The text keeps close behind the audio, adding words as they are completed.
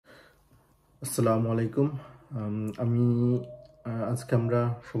আসসালামু আলাইকুম। আমি আজকে আমরা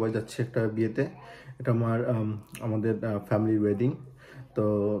সবাই যাচ্ছি একটা বিয়েতে। এটা আমাদের ফ্যামিলি ওয়েডিং। তো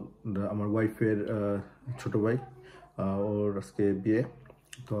আমার ওয়াইফের ছোট ভাই, ওর আজকে বিয়ে।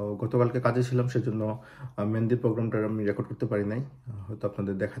 তো গতকালকে কাজে ছিলাম, সেজন্য মেহেন্দির প্রোগ্রামটা আমি রেকর্ড করতে পারি নাই। হয়তো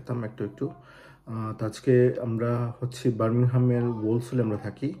আপনাদের দেখাতাম একটু একটু। তো আজকে আমরা হচ্ছে বার্মিংহামের ওলসলে আমরা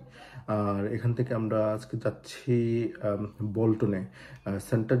থাকি। আর এখান থেকে আমরা আজকে যাচ্ছি বল্টনে।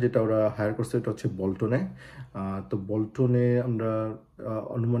 সেন্টার যেটা ওরা হায়ার করছে এটা হচ্ছে বল্টনে। তো বল্টনে আমরা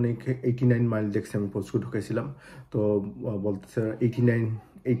আনুমানিক 89 মাইল দেখছি, আমি পোস্ট ঢুকেছিলাম। তো বলতেছে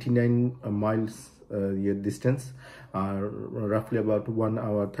 89 Miles distance. R রাফলি about 1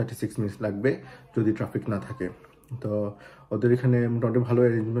 hour 36 minutes লাগবে যদি ট্রাফিক না থাকে। তো ওদের এখানে মোটামুটি ভালো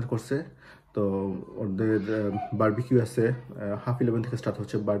অ্যারেঞ্জমেন্ট করছে। তো ওদের বারবিকিউ আছে, 11:30 থেকে স্টার্ট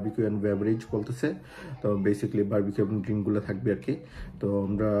হচ্ছে। বারবিকিউ অ্যান্ড বেভারেজ বলতেছে। তো বেসিক্যালি বারবিকিউ এবং ড্রিঙ্কগুলো থাকবে আর কি। তো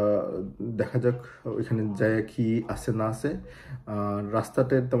আমরা দেখা যাক ওইখানে যায় কি আছে না আছে।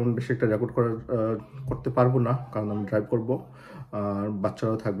 রাস্তাতে তেমন বেশি একটা রেকর্ড করতে পারবো না, কারণ আমি ড্রাইভ করব। আর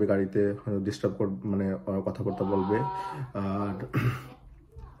বাচ্চারাও থাকবে গাড়িতে, ডিস্টার্ব মানে কথাবার্তা বলবে। আর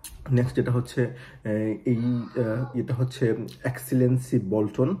নেক্সট যেটা হচ্ছে এটা হচ্ছে এক্সিলেন্সি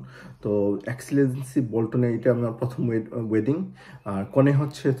বল্টন। তো এক্সিলেন্সি বল্টনে এটা আমার প্রথম ওয়েডিং। আর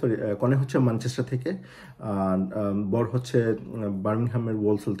কনে হচ্ছে ম্যানচেস্টার থেকে, আর বর হচ্ছে বার্মিংহামের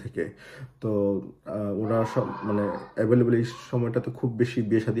ওলসল থেকে। তো ওরা সব মানে অ্যাভেলেবেল এই সময়টাতে খুব বেশি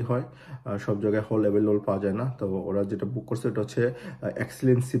বিয়ে শাদী হয়, সব জায়গায় হল অ্যাভেলেবল পাওয়া যায় না। তো ওরা যেটা বুক করছে এটা হচ্ছে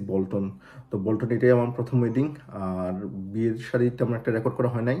এক্সিলেন্সি বল্টন। তো বল্টন এটাই আমার প্রথম ওয়েডিং। আর বিয়ের শাড়িটা তেমন একটা রেকর্ড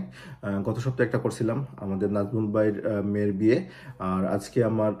করা হয় নাই। গত সপ্তাহে একটা করছিলাম, আমাদের নাজমুল ভাইয়ের মেয়ের বিয়ে। আর আজকে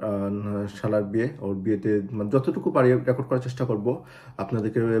আমার শালার বিয়ে। ওর বিয়েতে যতটুকু পারি রেকর্ড করার চেষ্টা করব।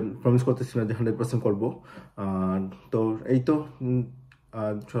 আপনাদেরকে প্রমিস করতেছি না যে 100% করবো। তো এই তো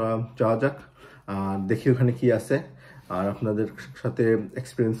যাওয়া যাক, দেখি ওখানে কি আছে। আর আপনাদের সাথে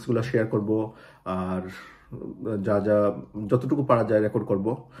এক্সপিরিয়েন্সগুলো শেয়ার করব। আর যতটুকু পারা যায় রেকর্ড করব।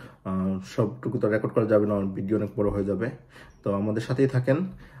 সবটুকু তো রেকর্ড করা যাবে না, ভিডিও অনেক বড় হয়ে যাবে। তো আমাদের সাথেই থাকেন,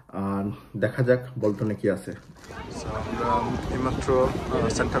 আর দেখা যাক বল্টনে কি আছে। আমরা এইমাত্র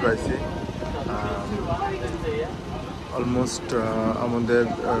সেন্টার আইছি। অলমোস্ট আমাদের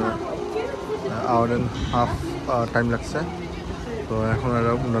আওয়ার অ্যান্ড হাফ টাইম লাগছে। তো এখন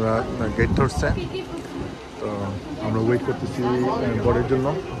ওনারা গেট ধরছে। তো আমরা ওয়েট করতেছি বরের জন্য।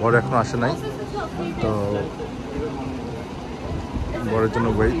 বর এখন আসে নাই, তো বরের জন্য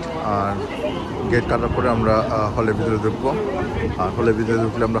ওয়েট। আর গেট কাটার পরে আমরা হলের ভিতরে ঢুকবো। আর হলের ভিতরে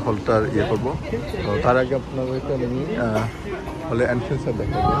ঢুকলে আমরা হলটার ইয়ে করবো। তো তার আগে আপনাদেরকে আমি হলে এন্ট্রেন্সটা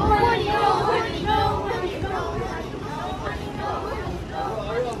দেখাবো।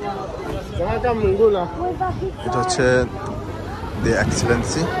 এটা হচ্ছে দি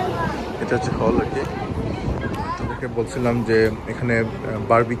এক্সিলেন্সি, এটা হচ্ছে হল আর কি। তাদেরকে বলছিলাম যে এখানে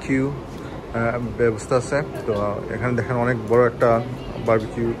বারবিকিউ ব্যবস্থা আছে। তো এখানে দেখেন অনেক বড় একটা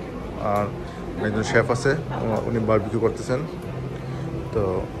বারবিকিউ। আর একজন শেফ আছে, উনি বারবিকিউ করতেছেন। তো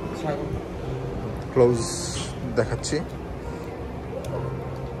ক্লোজ দেখাচ্ছি।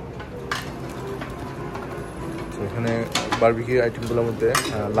 তো এখানে বারবিকিউ আইটেমগুলোর মধ্যে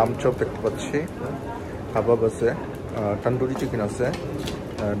লাম চপ দেখতে পাচ্ছি, কাবাব আছে, তন্দুরি চিকেন আছে,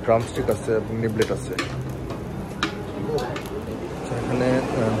 ড্রামস্টিক আছে এবং নিবলেট আছে। এখানে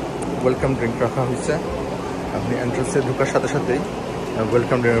ওয়েলকাম ড্রিঙ্ক রাখা হয়েছে। আপনি এন্ট্রেন্সে ঢোকার সাথে সাথেই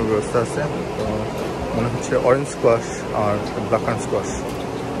ওয়েলকাম ড্রিঙ্কের ব্যবস্থা আছে। তো মনে হচ্ছে orange squash R black and squash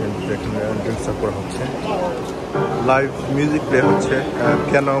এখানে ড্রিঙ্ক সার্ভ করা হচ্ছে। লাইভ মিউজিক প্লে হচ্ছে,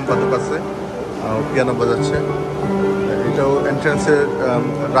 পিয়ানো বাদক আছে, পিয়ানো বাজাচ্ছে। এটাও এন্ট্রেন্সের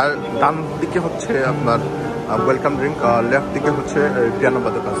ডান দিকে হচ্ছে আপনার ওয়েলকাম ড্রিঙ্ক, আর লেফট দিকে হচ্ছে পিয়ানো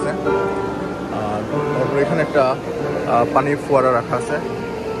বাদক আছে। আর তারপরে এখানে একটা পানির ফোয়ারা রাখা আছে,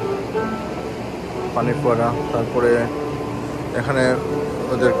 পানির ফোয়ারা। তারপরে এখানে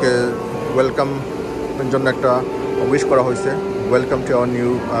ওদেরকে ওয়েলকামের জন্য একটা উইশ করা হয়েছে, welcome to our new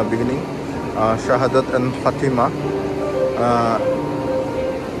beginning, Shahadat and Fatima.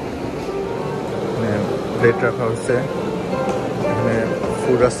 Plate রাখা হয়েছে, এখানে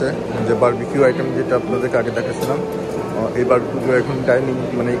ফুড আছে, যে বারবিকিউ আইটেম যেটা আপনাদেরকে আগে দেখাচ্ছিলাম। এই বারবিকিউ এখন ডাইনিং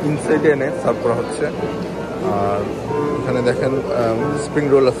মানে ইনসাইডে এনে সার্ভ করা হচ্ছে। আর এখানে দেখেন স্প্রিং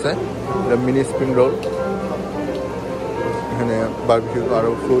রোল আছে, মিনি স্প্রিং রোল। এখানে বারবিকিউ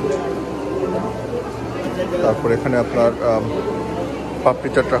আরও ফুড। তারপর এখানে আপনার পাপড়ি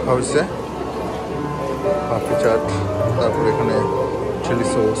চাট রাখা হয়েছে, পাপড়ি চাট। তারপর এখানে চিলি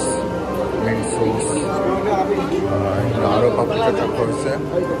সস, মিন্ট সস, এখানে আরও পাপড়ি চাট রাখা হয়েছে।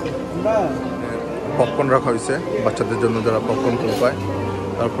 পপকর্ন রাখা হয়েছে বাচ্চাদের জন্য, যারা পপকর্ন খেতে পায়।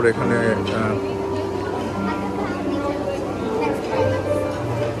 তারপরে এখানে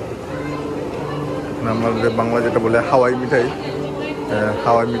আমাদের বাংলা যেটা বলে হাওয়াই মিঠাই,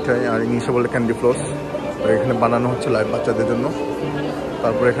 আর ইংলিশে বলে ক্যান্ডি ফ্লোস, এখানে বানানো হচ্ছে লাইভ বাচ্চাদের জন্য।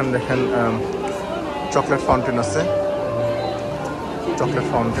 তারপরে এখানে দেখেন চকলেট ফাউন্টেন আছে, চকলেট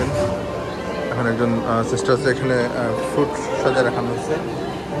ফাউন্টেন। এখন একজন সিস্টার আছে, এখানে ফ্রুট সাজা রাখানো হয়েছে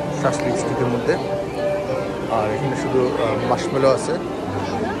শাসলিক স্টিকের মধ্যে। আর এখানে শুধু মাশমেলো আছে,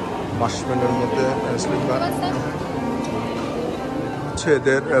 মাশমেলোর মধ্যে হচ্ছে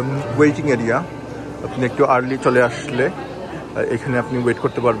এদের ওয়েটিং এরিয়া। আপনি একটু আর্লি চলে আসলে এখানে আপনি ওয়েট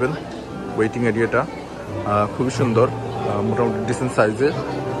করতে পারবেন। ওয়েটিং এরিয়াটা খুবই সুন্দর, মোটামুটি ডিসেন্ট সাইজের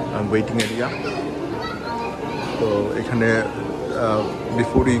ওয়েটিং এরিয়া। তো এখানে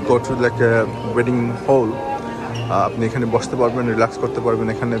before you go to like wedding হল, আপনি এখানে বসতে পারবেন, রিল্যাক্স করতে পারবেন।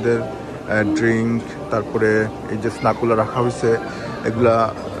 এখানে এদের ড্রিঙ্ক, তারপরে এই যে স্ন্যাকগুলো রাখা হয়েছে এগুলা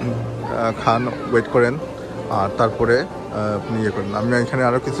খান, ওয়েট করেন, আর তারপরে আপনি ইয়ে করেন। আমি এখানে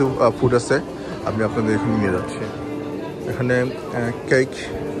আরও কিছু ফুড আছে, আমি আপনাদের এখানে নিয়ে যাচ্ছি। এখানে কেক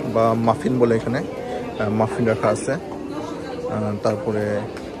বা মাফিন বলে, এখানে মাফিন রাখা আছে। তারপরে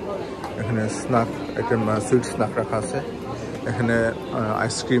এখানে স্ন্যাক, একটা সুইট স্ন্যাক রাখা আছে। এখানে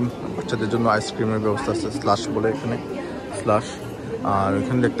আইসক্রিম, বাচ্চাদের জন্য আইসক্রিমের ব্যবস্থা আছে, স্লাশ বলে এখানে, স্লাশ। আর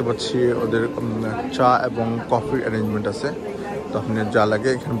এখানে দেখতে পাচ্ছি ওদের চা এবং কফির অ্যারেঞ্জমেন্ট আছে। তো আপনি যা লাগে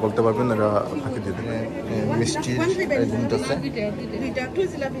এখানে বলতে পারবেন, এরা ফাঁকি দিয়ে দেবে। মিষ্টির অ্যারেঞ্জমেন্ট আছে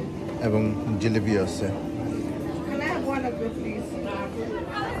এবং জিলেবি আছে।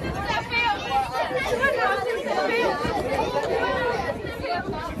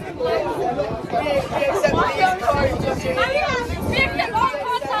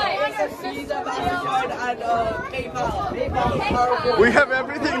 We have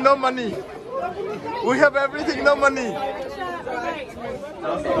everything, no money. We have everything, no money.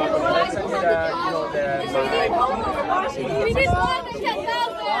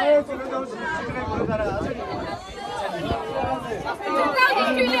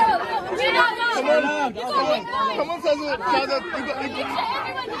 Come on, Shadat.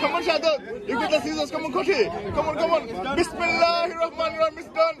 Come on, Shadat. You got the scissors. Come on, Koshi. Come on. Bismillahirrahmanirrahim.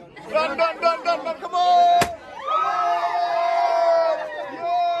 It's done. Done. Come on.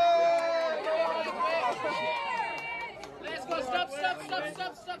 Let's go. Stop.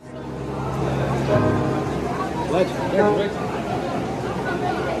 Let's.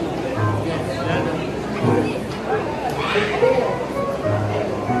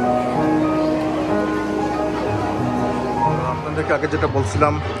 আপনাদেরকে আগে যেটা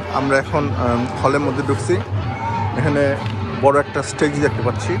বলছিলাম, আমরা এখন হলের মধ্যে ঢুকছি। এখানে বড় একটা স্টেজ দেখতে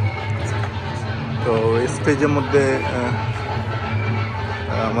পাচ্ছি। তো এই স্টেজের মধ্যে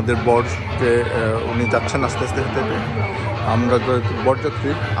আমাদের বর যে উনি যাচ্ছেন আস্তে আস্তে হেঁটে, আমরা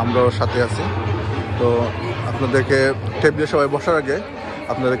বরযাত্রী, আমরাও সাথে আছি। তো আপনাদেরকে টেবিলে সবাই বসার আগে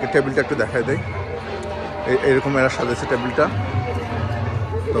আপনাদেরকে টেবিলটা একটু দেখাই দেয়। এরকম এরা সাজাচ্ছে টেবিলটা।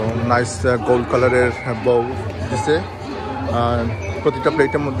 তো নাইস গোল্ড কালারের বউ দিছে। প্রতিটা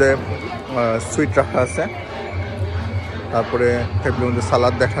প্লেটের মধ্যে সুইট রাখা আছে। তারপরে টেবিলের মধ্যে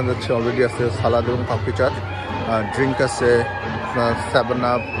সালাদ দেখা যাচ্ছে, অলরেডি আছে সালাদ এবং পাপড়ি চাট। ড্রিঙ্ক আছে 7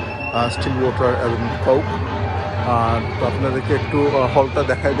 আপ, স্টিল ওয়াটার এবং কোক। তো আপনাদেরকে একটু হলটা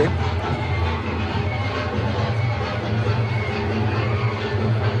দেখাই দেয়।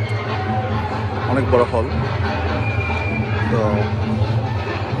 অনেক বড় হল। তো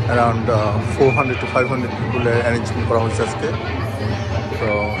অ্যারাউন্ড 400 to 500 পিপুলের অ্যারেঞ্জমেন্ট করা হয়েছে আজকে। তো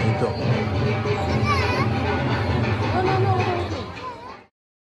এই তো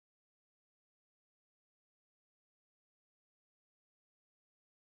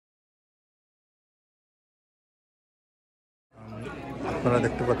আপনারা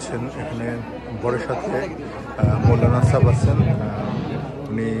দেখতে পাচ্ছেন এখানে বরের সাথে মৌলানা সাহেব আছেন।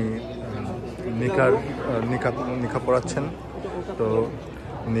 উনি নিকা পড়াচ্ছেন। তো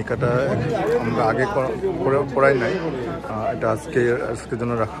নিকাটা আমরা আগে পড়াই নাই, এটা আজকের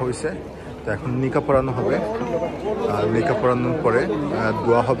জন্য রাখা হয়েছে। তো এখন নিকা পড়ানো হবে। আর নিকা পড়ানোর পরে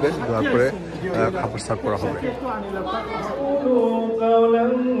দোয়া হবে, দোয়ার পরে খাবার সার্ভ করা হবে।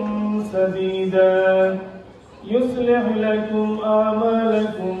 يصلح لكم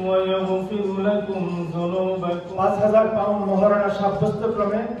أعمالكم ويغفر لكم ذنوبكم 5000 পাউন্ড মহারণা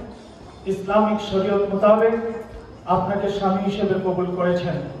সাব্যস্তক্রমে ইসলামিক শরীয়ত মোতাবেক আপনাকে স্বামী হিসেবে কবুল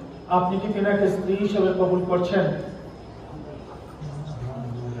করেছেন। আপনি কি তিনাকে স্ত্রী হিসেবে কবুল করছেন?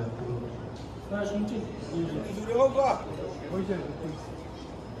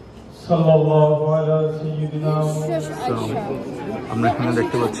 আমরা এখানে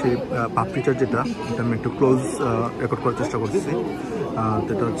দেখতে পাচ্ছি পাপড়ি চাট, যেটা আমি একটু ক্লোজ রেকর্ড করার চেষ্টা করছি।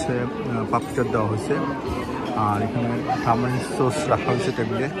 এটা হচ্ছে পাপড়ি চাট দেওয়া হয়েছে। আর এখানে টামারিন্ড সস রাখা হয়েছে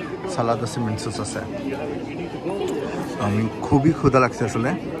টেবিলে, সালাদ আছে, মিন্ট সস আছে। আমি খুবই ক্ষুধা লাগছে আসলে,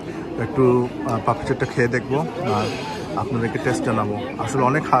 একটু পাপড়ি চাটটা খেয়ে দেখবো আর আপনাদেরকে টেস্ট জানাবো। আসলে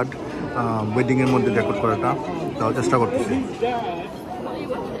অনেক হার্ড ওয়েডিংয়ের মধ্যে ডেকোরেট করাটা, তাও চেষ্টা করতেছি।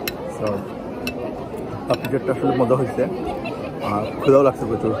 তো পাপড়ি চাটটা আসলে মজা হয়েছে আর ক্ষুধাও লাগছে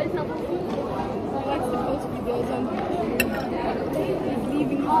প্রচুর।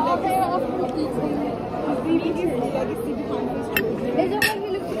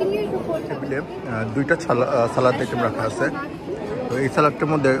 টেবিলে দুইটা সালাদ আইটেম রাখা আছে। তো এই সালাদটার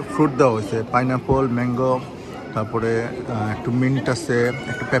মধ্যে ফ্রুট দেওয়া হয়েছে, পাইনাপল, ম্যাঙ্গো, তারপরে একটু মিন্ট আছে,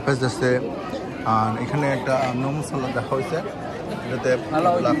 একটু পেঁপেজ আছে। আর এখানে একটা নর্মাল সালাদ রাখা হয়েছে, এটাতে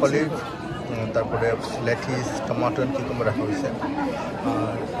ব্রকলি, তারপরে লেটিস, টমাটো, কিউকাম্বার রাখা হয়েছে।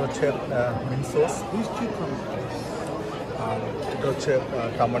 আর এটা হচ্ছে মিন্ট সস, আর এটা হচ্ছে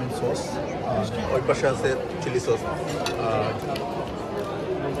টামারিন্ড সস, ওই পাশে আছে চিলি সস।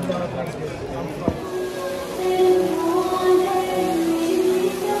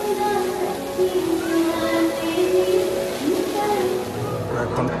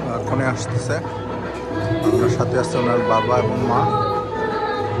 এখন ফোনে আসতেছে, ওনার সাথে আছে ওনার বাবা এবং মা।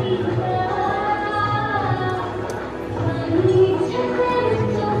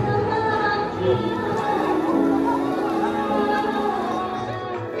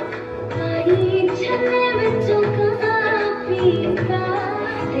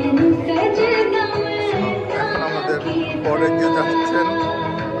 এখন আমাদের পরে গিয়ে যাচ্ছেন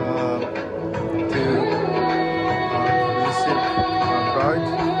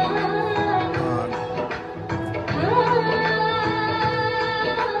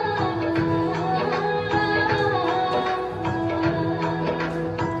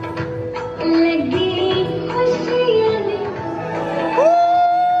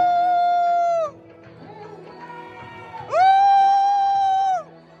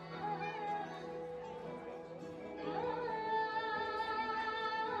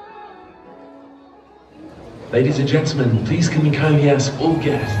Ladies and gentlemen, please can we kindly ask all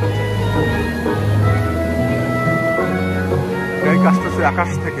guests. এই কাজটা সে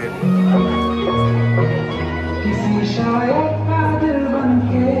আকাশ থেকে।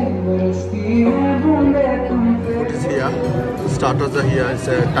 What is here? Starters are here. It's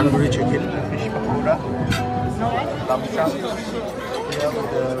a tandoori chicken, fish pakora, lamb chop.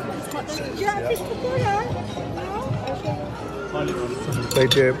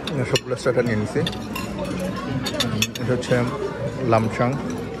 প্লেটে সবগুলো স্টার্টার নিয়ে নিছি। এটা হচ্ছে লামচাং,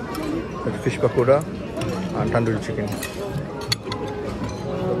 ফিশ পাকোড়া আর তান্দুরি চিকেন।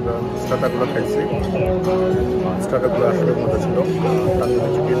 স্টার্টারগুলো খাইছি, স্টার্টারগুলো আসলে মজা ছিল। তান্দুরি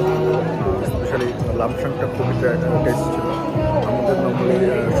চিকেন, স্পেশালি লামচাংটা খুবই টেস্ট ছিল। আমাদের নর্মালি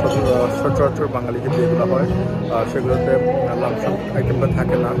সচরাচর বাঙালি যে বিয়েগুলো হয় সেগুলোতে লামচাং আইটেমটা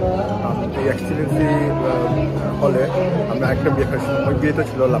থাকে না। এই এক্সপিরিয়েন্সই হলে আমরা একটা বিয়ে খাইছিলাম, ওই বিয়েতে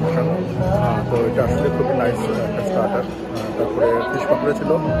ছিল লামচাং। তো এটা আসলে খুবই নাইস একটা স্টার্টার। তারপরে ফিশ পাকোড়া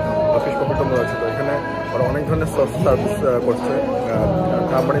ছিল, ফিশ পাকোড়াটা মজা ছিল। এখানে ওরা অনেক ধরনের সস সার্ভিস করছে।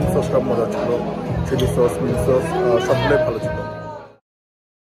 টামারিন্ড সসটা মজা ছিল, চিলি সস, মিন্ট সস সবগুলোই ভালো ছিল।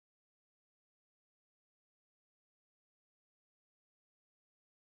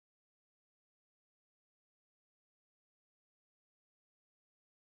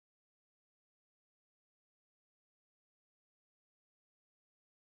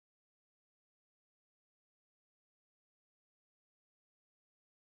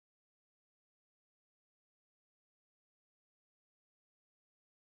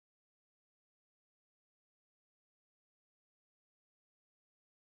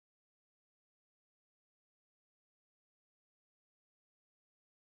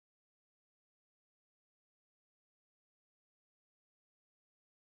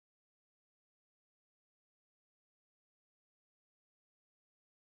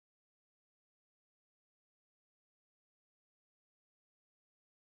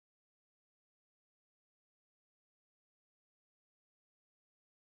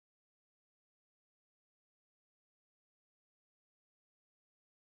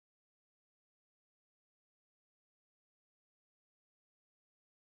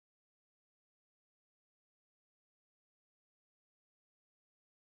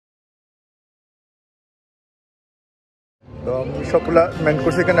 তো আমি সবগুলা মেন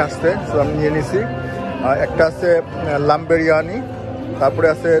কোর্স এখানে আসছে, তো আমি নিয়ে নিছি। একটা আছে লাম বিরিয়ানি, তারপরে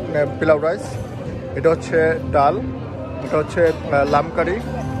আছে পিলাউ রাইস, এটা হচ্ছে ডাল, এটা হচ্ছে লাম কারি,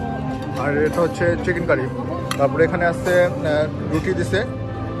 আর এটা হচ্ছে চিকেন কারি। তারপরে এখানে আছে রুটি দিছে,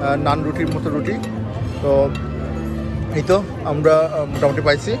 নান রুটির মতো রুটি। তো এই তো আমরা মোটামুটি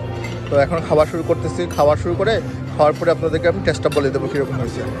পাইছি। তো এখন খাওয়া শুরু করতেছি। খাওয়া শুরু করে খাওয়ার পরে আপনাদেরকে আমি টেস্টটা বলে দেবো কীরকম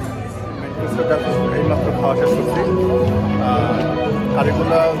হয়েছে। এইমাত্র খাওয়া শেষ করছি।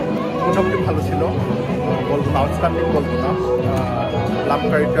 কারিগুলো মোটামুটি ভালো ছিল, বলবো না আউটস্ট্যান্ডিং বলবো না। লাম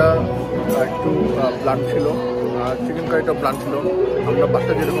কারিটা একটু ব্লান্ট ছিল, আর চিকেন কারিটাও ব্লান্ট ছিল। আমরা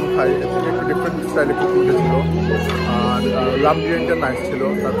বাসায় যেরকম খাই এর থেকে একটু ডিফারেন্ট স্টাইলে কুকিং ছিল। আর লাম বিরিয়ানিটা নাইস ছিল।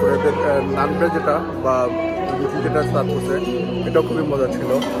 তারপরে নানটা যেটা বা রুটি যেটা সার্ভ করছে এটাও খুবই মজা ছিল।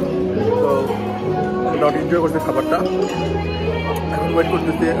 তো মোটামুটি এনজয় করছি খাবারটা। এখন ওয়েট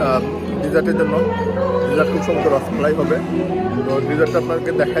করতেছি ডিজার্টের জন্য। ডিজার্ট খুব সম্ভবত রসমালাই হবে। তো ডিজার্টটা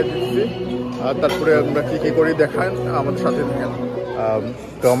আপনাকে দেখাই দিচ্ছি, আর তারপরে আমরা কী কী করি দেখান, আমাদের সাথে দেখেন।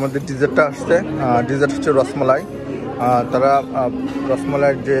 তো আমাদের ডিজার্টটা আসছে। ডিজার্ট হচ্ছে রসমালাই। তারা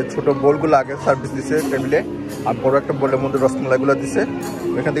রসমালাইয়ের যে ছোটো বোলগুলো আগে সার্ভিস দিছে টেবিলে, আর বড়ো একটা বোলের মধ্যে রসমালাইগুলো দিছে,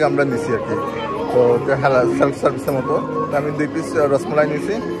 ওইখান থেকে আমরা নিছি আর কি। তো সেলফ সার্ভিসের মতো। আমি 2 পিস রসমালাই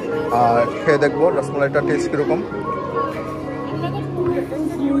নিয়েছি, আর খেয়ে দেখবো রসমালাইটা টেস্ট কীরকম।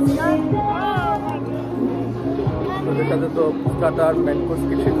 ওদের সাথে তো স্টার্টার মেন কোর্স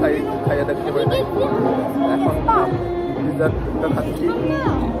কিছু খাইয়ে দেখতে পারি নাই। এখন ডিজার্টটা খাচ্ছি।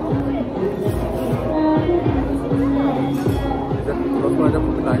 রসমালাইটা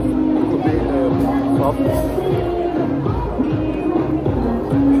খুবই নাইস, খুবই সফট।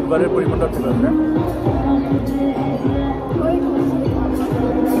 সুগারের পরিমাণটা ঠিক আছে।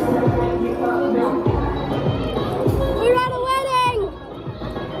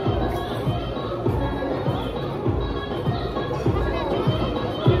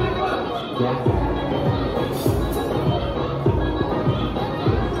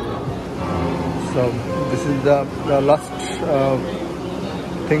 So this is the last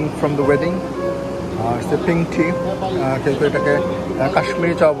thing from the wedding. It's a pink tea. কিন্তু এটাকে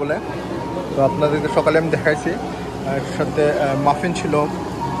কাশ্মীরি চা বলে। তো আপনাদেরকে সকালে আমি দেখাইছি। এর সাথে মাফিন ছিল,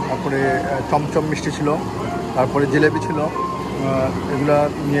 তারপরে চমচম মিষ্টি ছিল, তারপরে জিলেবি ছিল, এগুলা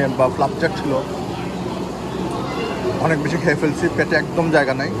নিয়ে বা ফ্লাপজাক ছিল। অনেক বেশি খেয়ে ফেলছি, পেটে একদম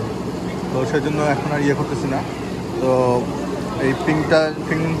জায়গা নাই। তো সেই জন্য এখন আর ইয়ে করতেছি না। তো এই পিঙ্ক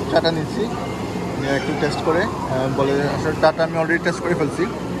চাটা নিচ্ছি, একটু টেস্ট করে বলে। আসলে চাটা আমি অলরেডি টেস্ট করে ফেলছি,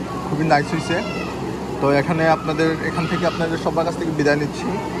 খুবই নাইস হয়েছে। তো এখান থেকে আপনাদের সবার কাছ থেকে বিদায় নিচ্ছি।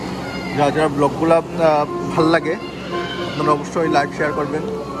 যারা ব্লগগুলো ভাল লাগে আপনারা অবশ্যই লাইক শেয়ার করবেন,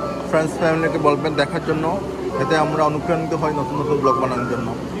 ফ্রেন্ডস ফ্যামিলিকে বলবেন দেখার জন্য, যাতে আমরা অনুপ্রাণিত হই নতুন নতুন ব্লগ বানানোর জন্য।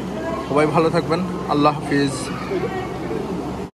 সবাই ভালো থাকবেন। আল্লাহ হাফিজ।